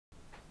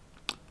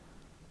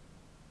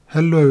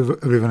Hello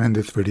everyone, in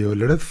this video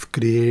let us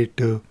create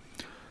a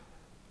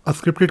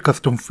scripted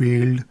custom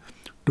field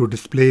to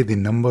display the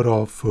number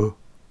of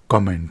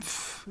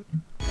comments.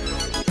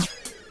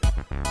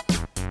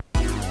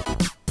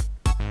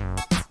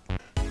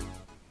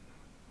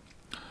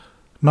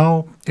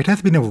 Now it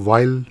has been a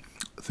while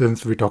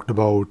since we talked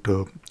about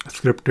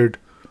scripted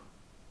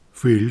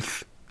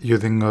fields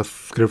using a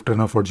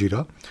ScriptRunner for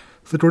Jira.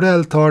 So today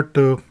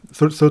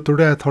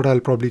I thought I'll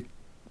probably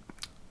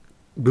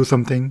do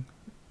something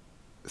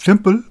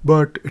simple,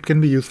 but it can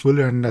be useful,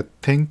 and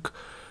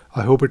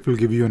I hope it will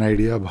give you an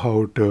idea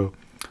about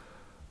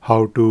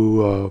how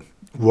to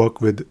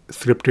work with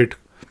scripted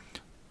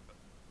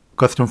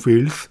custom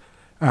fields.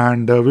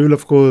 And we will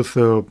of course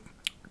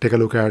take a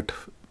look at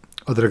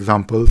other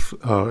examples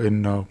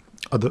in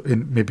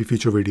maybe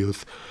future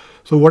videos.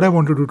 So what I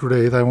want to do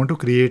today is I want to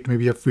create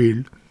maybe a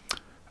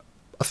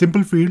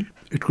simple field.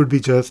 It could be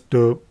just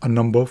a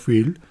number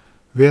field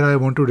where I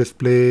want to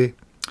display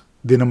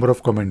the number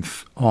of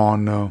comments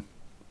on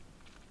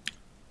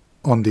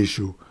the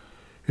issue.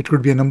 It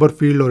could be a number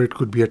field or it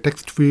could be a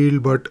text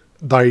field, but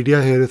the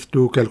idea here is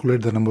to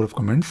calculate the number of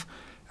comments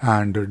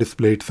and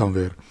display it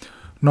somewhere.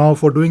 Now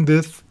for doing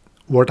this,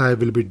 what I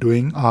will be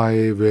doing,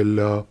 I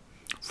will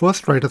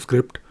first write a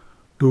script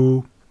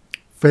to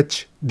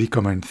fetch the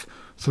comments.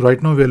 So right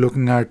now we are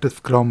looking at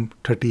Scrum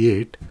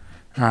 38,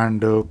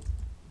 and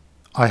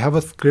I have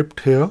a script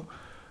here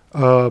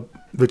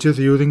which is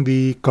using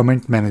the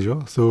comment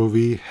manager. So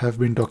we have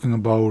been talking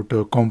about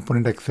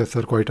component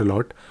accessor quite a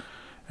lot.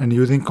 And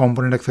using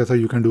component accessor,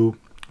 you can do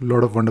a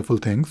lot of wonderful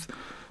things.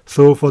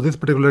 So for this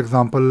particular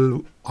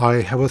example, I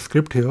have a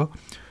script here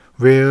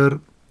where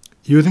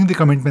using the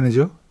comment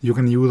manager, you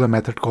can use a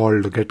method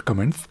called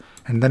getComments.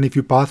 And then if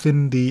you pass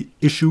in the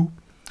issue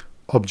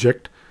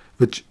object,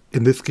 which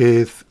in this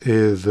case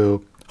is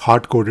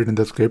hard-coded in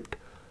the script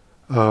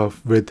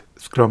with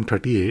Scrum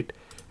 38,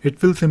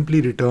 it will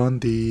simply return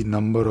the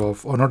number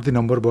of, or not the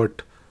number,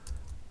 but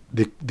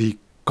the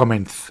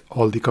comments,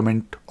 all the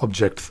comment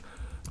objects.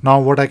 Now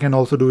what I can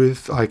also do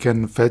is I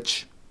can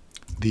fetch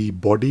the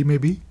body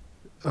maybe,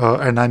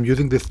 and I'm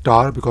using this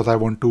star because I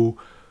want to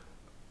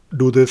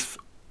do this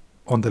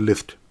on the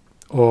list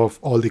of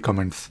all the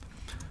comments.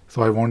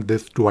 So I want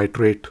this to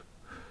iterate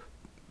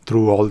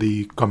through all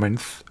the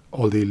comments,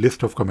 all the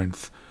list of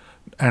comments,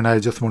 and I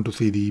just want to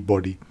see the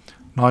body.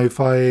 Now if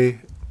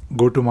I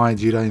go to my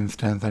Jira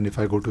instance and if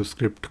I go to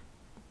script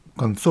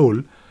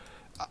console,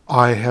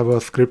 I have a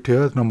script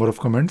here, number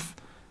of comments,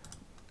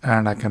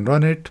 and I can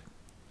run it.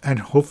 And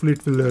hopefully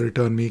it will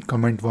return me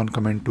comment 1,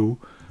 comment 2.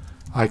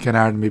 I can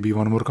add maybe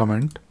one more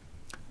comment.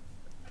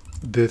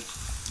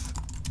 This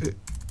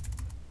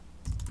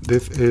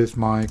is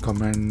my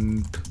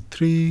comment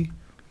 3.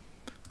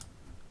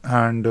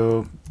 And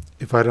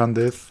if I run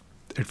this,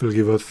 it will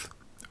give us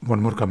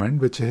one more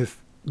comment, which is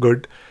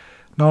good.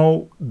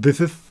 Now this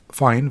is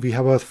fine. We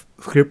have a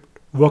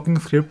working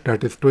script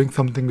that is doing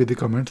something with the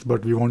comments,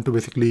 but we want to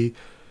basically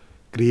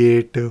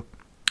create a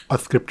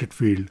scripted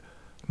field.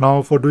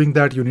 Now for doing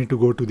that, you need to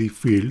go to the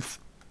fields,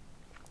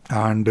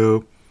 and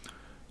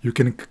you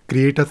can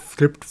create a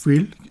script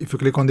field. If you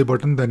click on the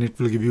button, then it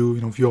will give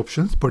you few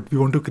options, but we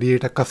want to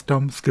create a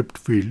custom script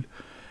field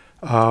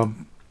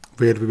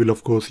where we will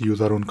of course use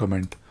our own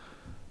comment.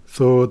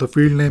 So the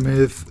field name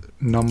is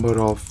number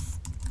of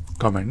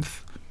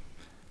comments.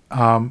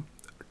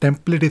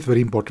 Template is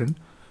very important.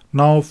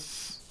 Now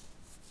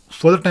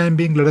for the time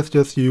being, let us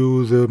just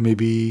use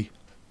we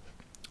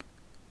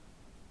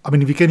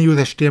can use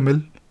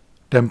HTML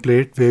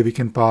template where we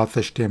can pass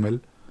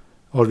HTML,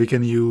 or we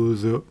can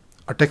use a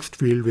text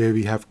field where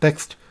we have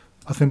text,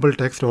 a simple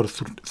text or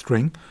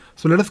string.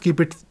 So let us keep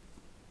it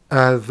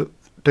as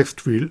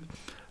text field.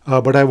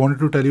 But I wanted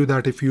to tell you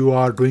that if you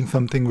are doing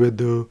something with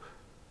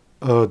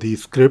the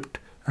script,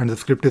 and the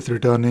script is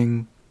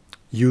returning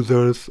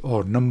users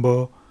or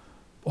number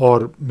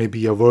or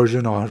maybe a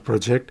version or a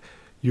project,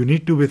 you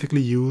need to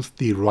basically use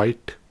the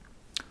right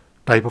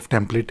type of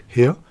template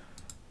here.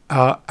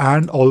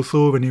 And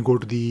also when you go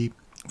to the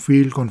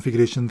field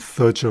configuration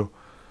searcher,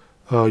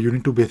 you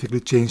need to basically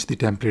change the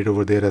template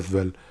over there as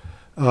well.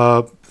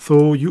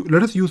 So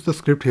let us use the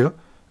script here,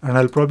 and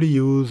I'll probably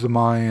use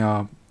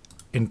my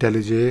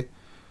IntelliJ.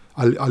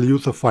 I'll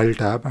use the file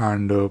tab,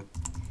 and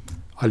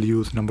I'll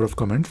use number of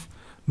comments.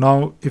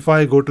 Now if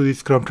I go to the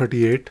Scrum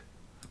 38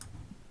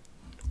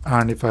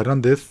 and if I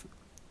run this,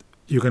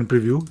 you can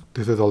preview.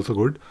 This is also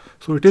good.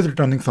 So it is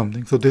returning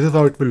something. So this is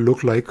how it will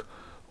look like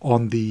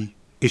on the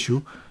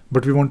issue,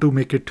 but we want to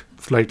make it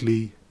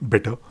slightly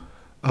better,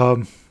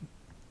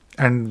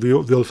 and we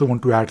also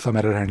want to add some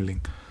error handling.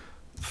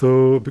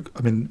 So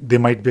there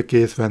might be a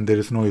case when there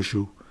is no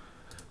issue.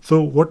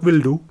 So what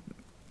we'll do,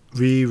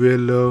 we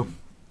will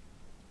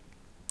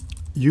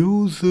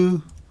use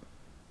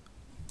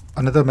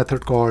another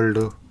method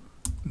called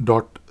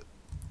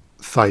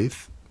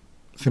 .size,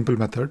 simple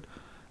method,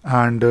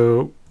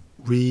 and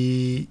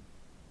we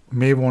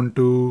may want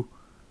to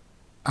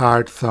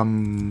add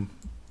some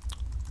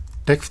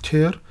text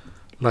here,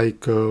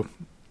 like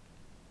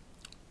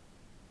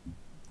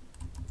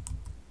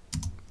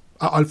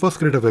I'll first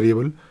create a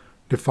variable,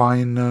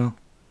 define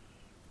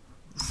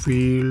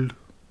field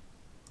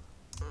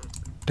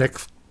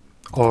text,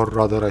 or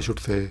rather I should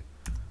say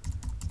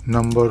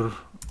number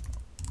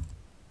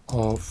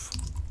of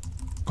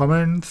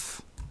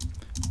comments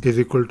is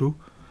equal to,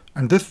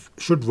 and this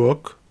should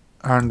work,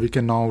 and we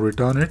can now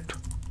return it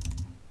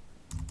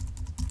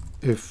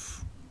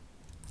if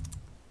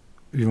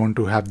we want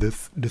to have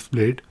this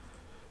displayed.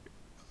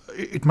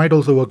 It might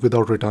also work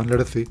without return. Let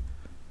us see.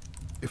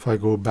 If I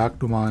go back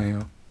to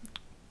my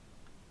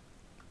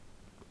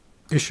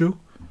issue,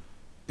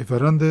 if I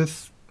run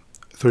this,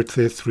 so it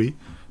says 3,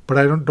 but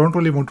I don't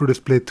really want to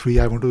display 3.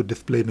 I want to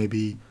display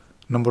maybe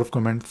number of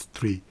comments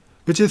 3,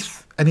 which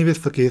is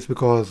anyways the case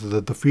because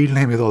the field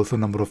name is also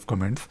number of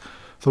comments.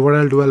 So what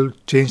I'll do, I'll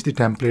change the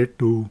template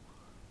to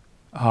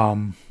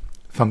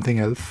something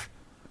else,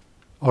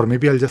 or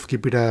maybe I'll just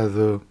keep it as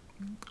a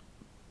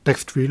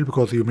text field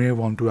because you may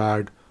want to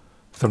add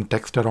some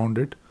text around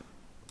it,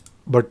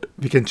 but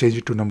we can change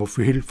it to number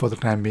field for the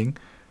time being,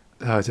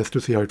 just to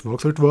see how it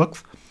works. So it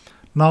works.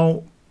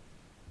 Now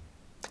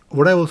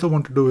what I also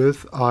want to do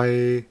is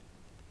I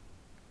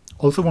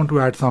also want to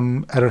add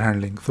some error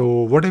handling. So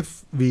what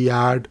if we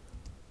add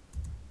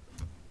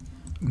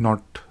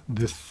not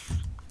this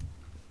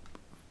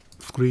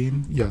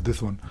screen, yeah,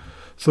 this one,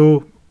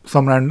 so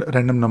some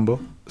random number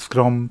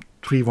scrum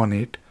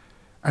 318,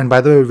 and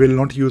by the way, we will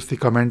not use the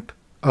comment,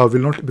 will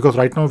not, because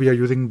right now we are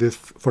using this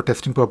for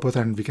testing purpose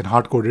and we can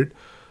hard code it,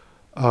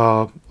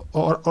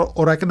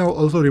 or I can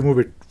also remove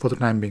it for the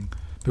time being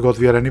because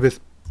we are anyways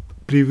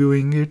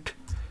previewing it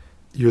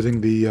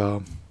using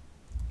the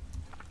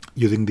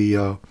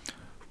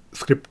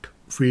script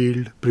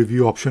field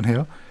preview option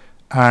here,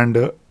 and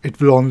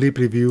it will only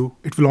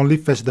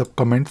fetch the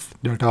comments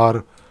that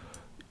are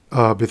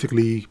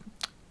basically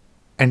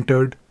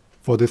entered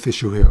for this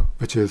issue here,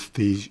 which is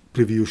the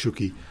preview issue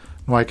key.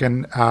 Now I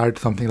can add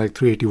something like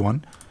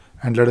 381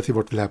 and let us see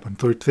what will happen.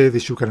 So it says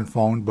issue current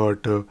found,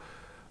 but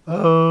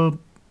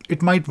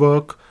it might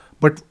work.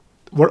 But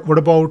what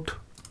about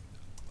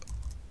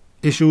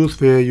issues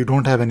where you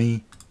don't have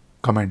any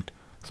comment?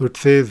 So it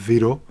says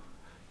 0,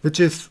 which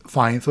is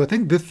fine. So I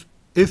think this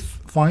is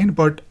fine,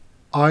 but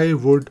I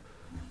would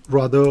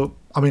rather,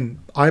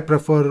 I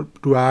prefer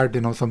to add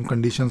some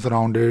conditions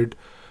around it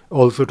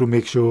also to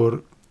make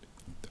sure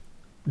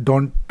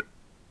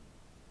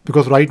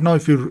because right now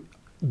if you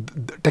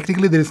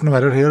technically there is no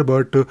error here,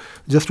 but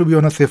just to be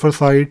on a safer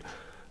side,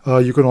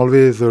 you can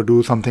always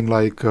do something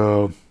like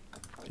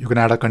you can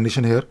add a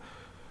condition here,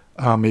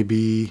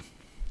 maybe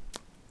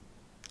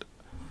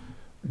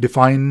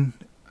define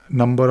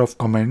number of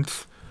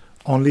comments,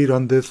 only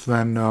run this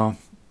when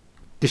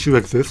issue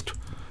exists.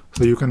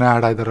 So you can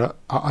add either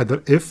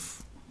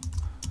if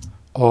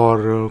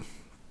or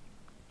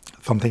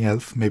something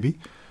else maybe.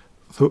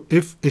 So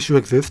if issue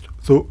exists,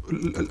 so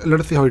let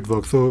us see how it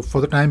works. So for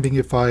the time being,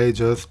 if I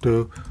just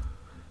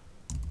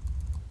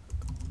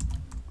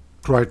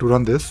try to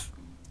run this,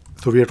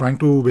 so we are trying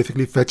to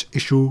basically fetch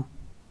issue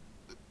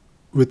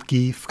with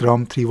key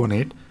scrum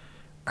 318,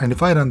 and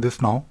if I run this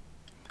now,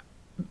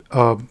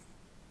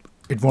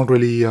 it won't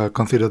really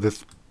consider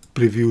this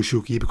preview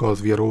issue key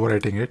because we are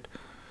overwriting it.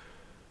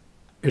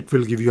 It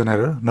will give you an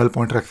error, null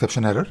pointer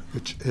exception error,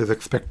 which is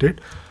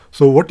expected.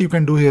 So what you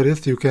can do here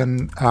is you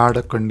can add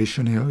a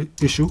condition here,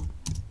 issue,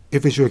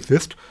 if issue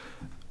exists,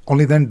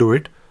 only then do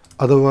it.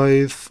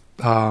 Otherwise,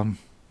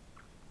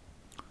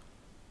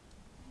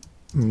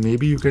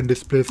 maybe you can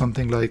display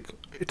something like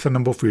it's a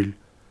number field.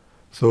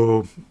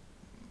 So,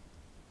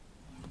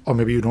 or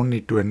maybe you don't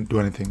need to do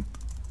anything.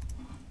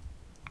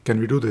 Can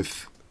we do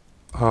this?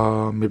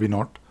 Maybe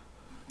not.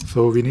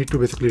 So we need to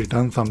basically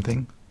return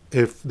something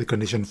if the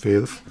condition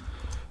fails.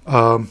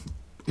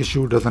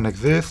 Issue doesn't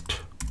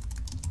exist.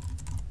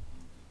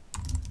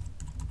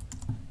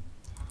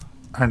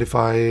 And if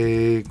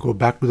I go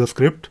back to the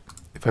script,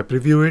 if I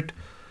preview it,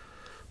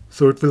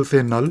 so it will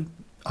say null.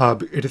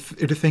 It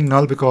is saying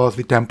null because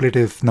the template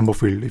is number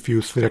field. If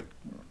you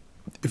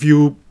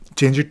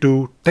change it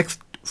to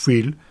text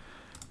field,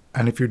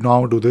 and if you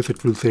now do this,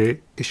 it will say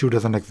issue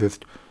doesn't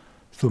exist.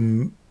 So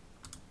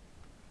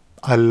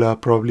I'll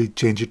probably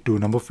change it to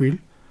number field.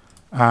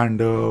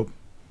 And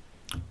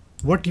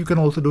what you can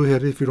also do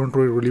here, if you don't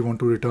really want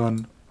to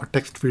return a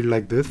text field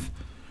like this,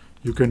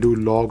 you can do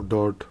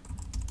log.debug,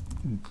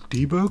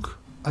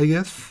 I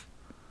guess,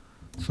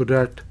 so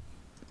that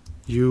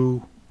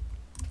you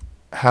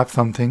have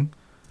something,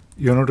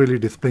 you're not really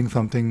displaying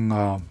something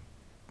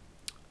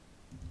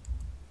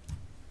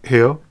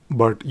here,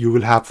 but you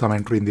will have some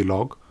entry in the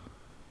log.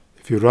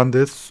 If you run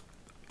this,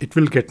 it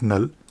will get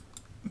null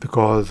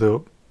because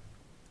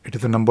it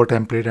is a number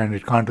template and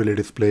it can't really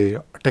display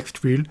a text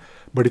field.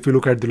 But if you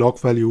look at the log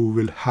file, you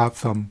will have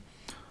some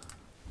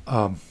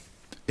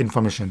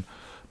information.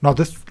 Now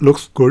this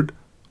looks good.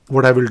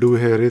 What I will do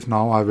here is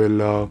now I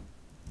will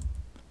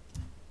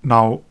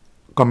now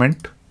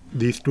comment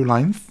these two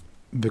lines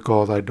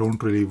because I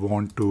don't really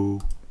want to,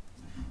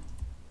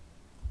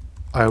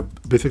 I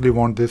basically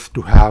want this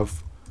to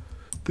have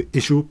the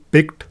issue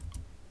picked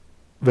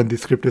when the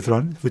script is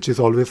run, which is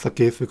always the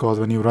case because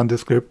when you run the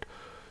script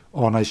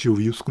on issue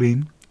view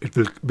screen, it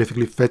will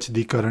basically fetch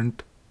the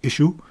current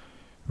issue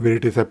where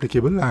it is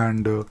applicable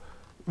and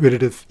where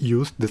it is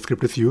used, the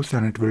script is used,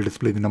 and it will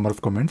display the number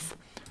of comments.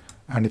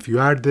 And if you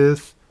add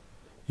this,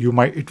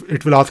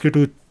 it will ask you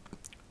to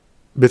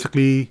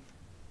basically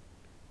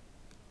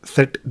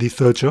set the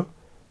searcher.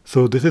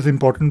 So this is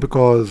important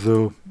because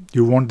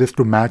you want this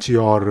to match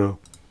your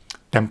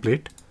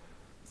template.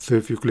 So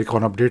if you click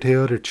on update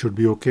here, it should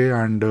be okay.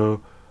 And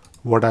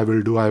what I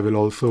will do, I will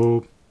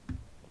also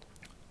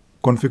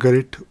configure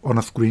it on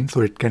a screen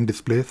so it can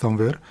display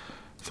somewhere.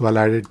 So I'll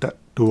add it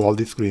to all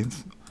the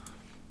screens.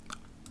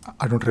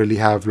 I don't really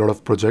have a lot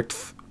of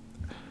projects.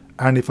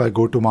 And if I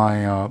go to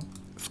my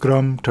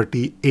Scrum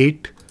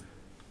 38,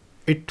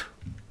 it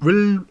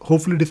will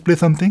hopefully display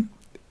something.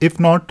 If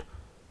not,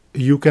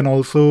 you can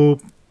also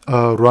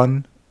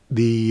run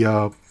the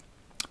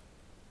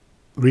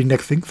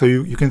reindexing. So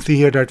you can see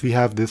here that we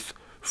have this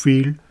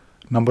field,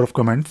 number of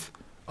comments.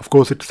 Of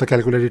course, it's a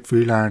calculated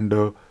field,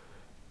 and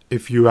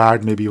if you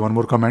add maybe one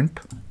more comment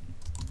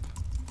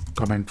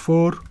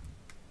 4,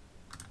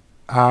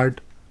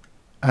 add,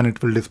 and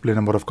it will display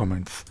number of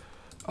comments.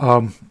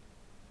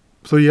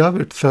 So yeah,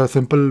 it's a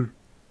simple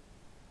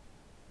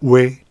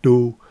way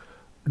to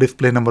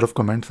display number of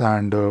comments,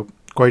 and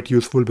quite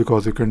useful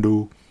because you can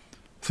do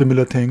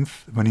similar things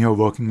when you're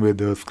working with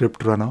the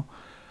ScriptRunner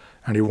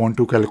and you want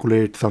to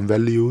calculate some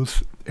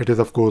values. It is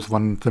of course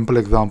one simple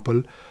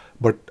example,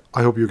 but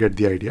I hope you get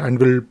the idea. And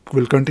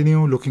we'll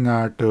continue looking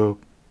at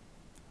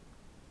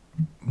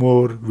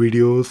more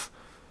videos.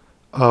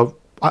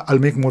 I'll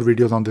make more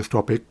videos on this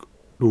topic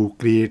to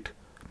create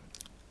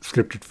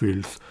scripted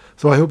fields.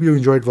 So I hope you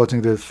enjoyed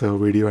watching this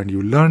video and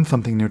you learned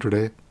something new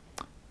today.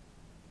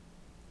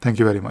 Thank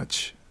you very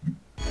much.